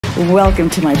Welcome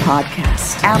to my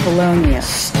podcast, Apollonia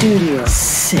Studio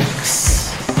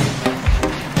 6.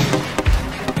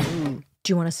 Do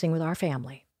you want to sing with our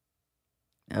family?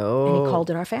 Oh. And he called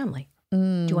it Our Family.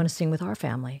 Do you want to sing with our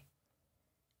family?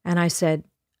 And I said,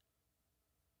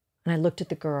 and I looked at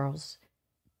the girls.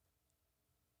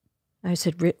 I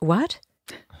said, what?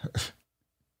 And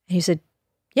he said,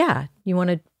 yeah,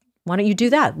 why don't you do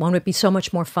that? Won't it be so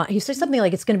much more fun? He said something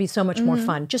like, it's going to be so much more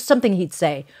fun. Just something he'd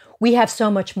say. We have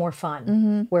so much more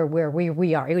fun where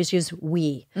we are. It was just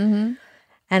we. And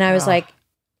I was like,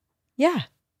 yeah,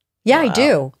 I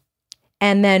do.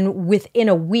 And then within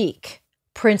a week,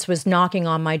 Prince was knocking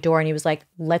on my door and he was like,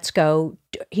 let's go.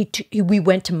 We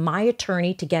went to my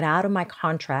attorney to get out of my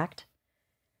contract.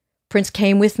 Prince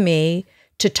came with me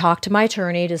to talk to my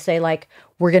attorney to say, like,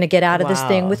 we're going to get out of this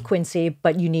thing with Quincy,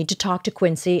 but you need to talk to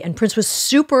Quincy. And Prince was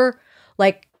super,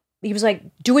 like, he was like,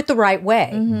 do it the right way,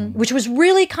 which was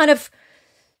really kind of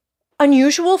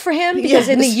unusual for him because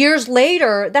in the years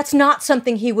later, that's not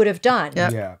something he would have done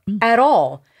at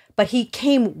all. But he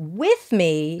came with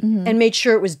me and made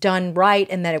sure it was done right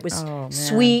and that it was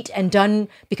sweet and done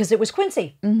because it was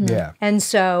Quincy. Yeah. And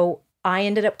so I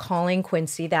ended up calling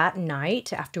Quincy that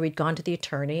night after we'd gone to the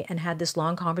attorney and had this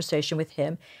long conversation with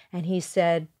him. And he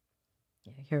said,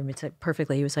 hear me say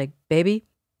perfectly, he was like, baby,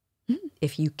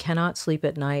 if you cannot sleep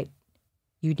at night,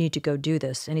 you need to go do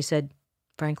this. And he said,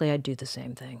 frankly, I'd do the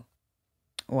same thing.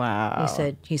 Wow. He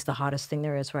said, he's the hottest thing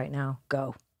there is right now.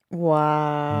 Go.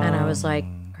 Wow. And I was like,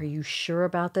 are you sure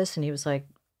about this? And he was like,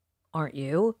 aren't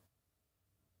you?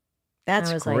 That's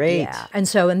and I was great. Like, yeah. And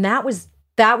so, and that was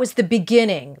the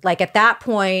beginning. Like at that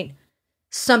point,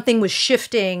 something was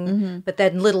shifting, but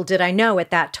then little did I know at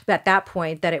that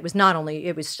point that it was not only,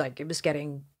 it was like, it was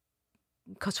getting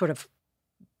sort of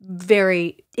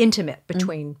very intimate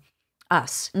between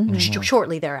us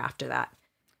shortly thereafter that.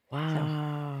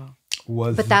 Wow.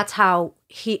 So, but that's how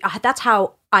he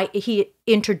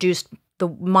introduced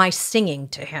my singing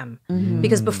to him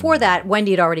because before that, Wendy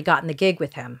had already gotten the gig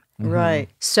with him. Right.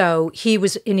 So he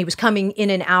was coming in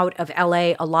and out of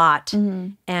LA a lot,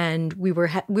 and we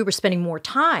were spending more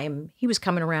time. He was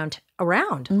coming around a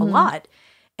lot,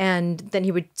 and then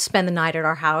he would spend the night at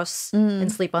our house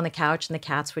and sleep on the couch, and the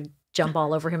cats would jump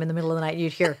all over him in the middle of the night.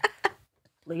 You'd hear,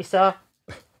 Lisa,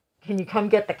 can you come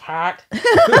get the cat?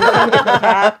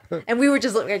 And we were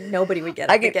just like, nobody would get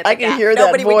up. I can hear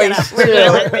that voice.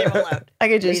 We're like, leave him alone. I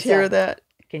can just hear that.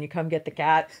 Can you come get the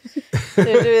cat?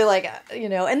 They're doing like,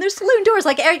 and there's saloon doors,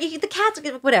 like the cats,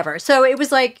 whatever. So it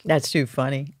was like. That's too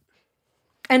funny.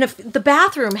 And if the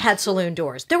bathroom had saloon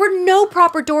doors, there were no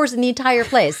proper doors in the entire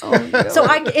place. No. So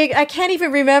I can't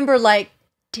even remember, like,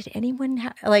 did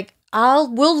anyone like,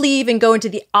 we'll leave and go into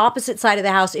the opposite side of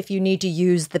the house if you need to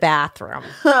use the bathroom.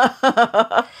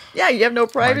 Yeah, you have no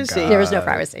privacy. There was no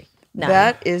privacy. No.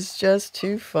 That is just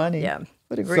too funny. Yeah.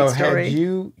 What a great story.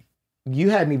 So you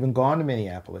hadn't even gone to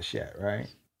Minneapolis yet, right?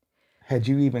 Had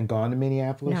you even gone to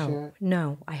Minneapolis yet?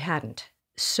 No, I hadn't.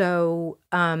 So,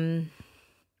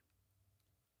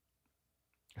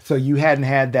 so you hadn't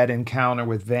had that encounter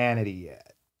with Vanity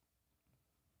yet?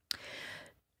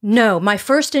 No, my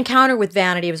first encounter with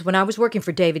Vanity was when I was working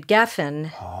for David Geffen.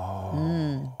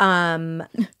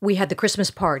 We had the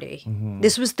Christmas party.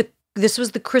 This was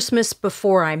the Christmas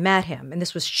before I met him, and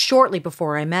this was shortly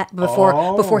before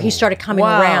before he started coming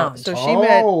around. So she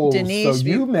met Denise. So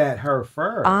you met her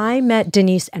first. I met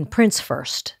Denise and Prince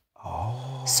first.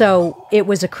 So it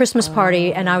was a Christmas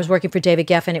party, and I was working for David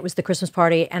Geffen. It was the Christmas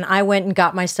party, and I went and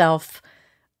got myself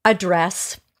a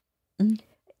dress.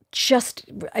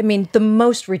 The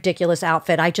most ridiculous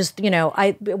outfit.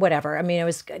 Whatever. I mean, it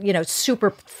was,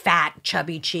 super fat,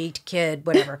 chubby cheeked kid,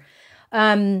 whatever.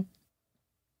 I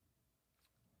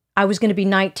was going to be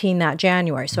 19 that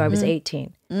January, so I was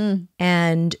 18.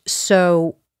 And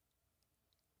so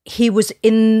he was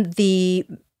in the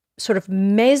sort of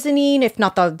mezzanine, if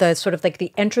not the sort of like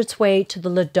the entranceway to the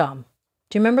Le Dome.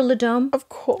 Do you remember Le Dome? Of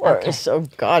course. Okay. Oh,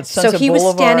 God. So he was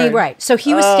standing, right. So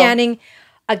he was standing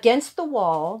against the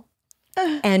wall,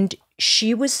 and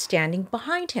she was standing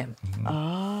behind him.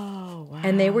 Oh, wow.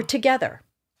 And they were together.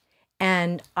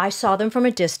 And I saw them from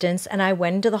a distance, and I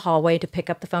went into the hallway to pick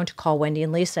up the phone to call Wendy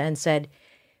and Lisa and said,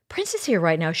 Prince is here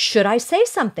right now. Should I say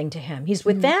something to him? He's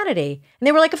with Vanity. And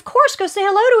they were like, of course, go say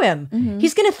hello to him.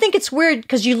 He's going to think it's weird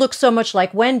because you look so much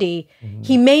like Wendy.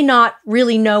 He may not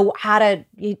really know how to,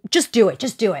 just do it.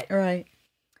 Just do it. Right.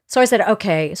 So I said,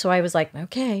 okay. So I was like,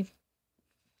 okay,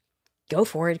 go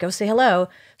for it. Go say hello.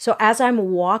 So as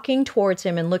I'm walking towards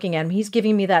him and looking at him, he's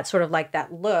giving me that sort of like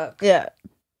that look. Yeah.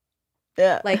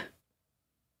 Yeah. Like.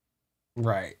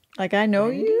 Right. Like, I know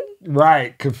you?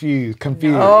 Right. Confused.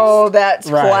 Oh, that's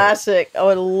Right. classic. I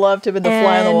would love to have been the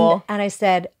fly on the wall. And I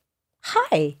said,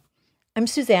 "Hi, I'm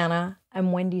Susannah.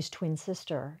 I'm Wendy's twin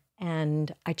sister.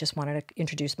 And I just wanted to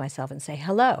introduce myself and say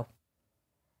hello."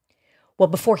 Well,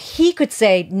 before he could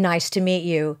say, "Nice to meet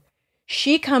you,"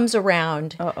 she comes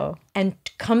around and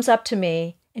comes up to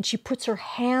me and she puts her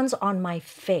hands on my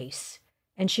face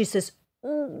and she says,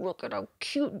 "Oh, look at how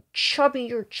cute and chubby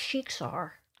your cheeks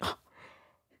are."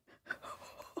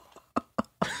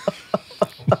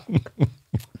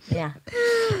 Yeah.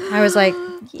 I was like,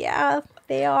 "Yeah,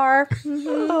 they are."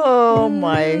 Oh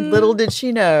my, little did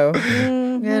she know,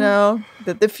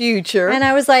 that the future. And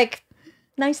I was like,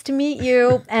 "Nice to meet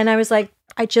you." And I was like,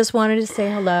 I just wanted to say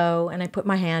hello. And I put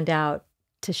my hand out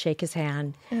to shake his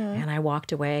hand. And I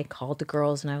walked away, called the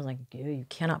girls, and I was like, "You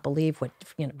cannot believe what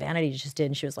Vanity just did."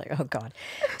 And she was like, "Oh God."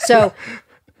 So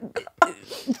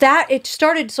it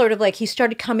started sort of like he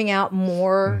started coming out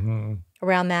more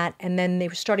around that. And then they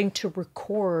were starting to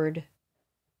record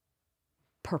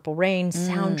Purple Rain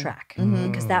soundtrack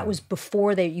because that was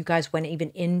before you guys went even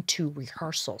into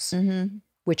rehearsals,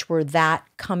 which were that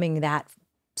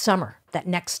summer, that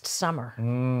next summer,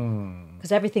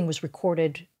 because everything was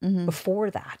recorded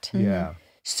before that. Yeah.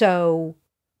 So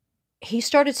he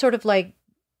started sort of like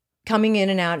coming in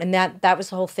and out, and that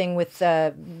was the whole thing with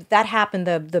that happened.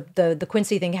 The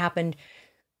Quincy thing happened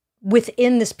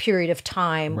within this period of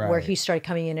time where he started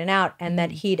coming in and out, and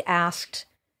that he'd asked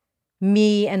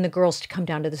me and the girls to come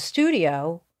down to the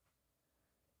studio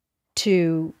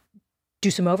to do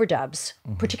some overdubs,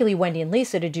 particularly Wendy and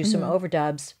Lisa to do some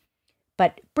overdubs.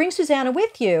 But bring Susannah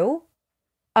with you.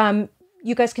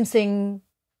 You guys can sing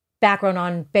background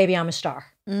on "Baby I'm a Star."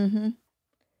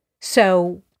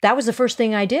 So that was the first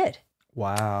thing I did.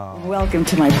 Wow. Welcome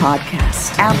to my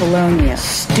podcast, Apollonia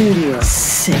Studio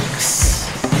 6.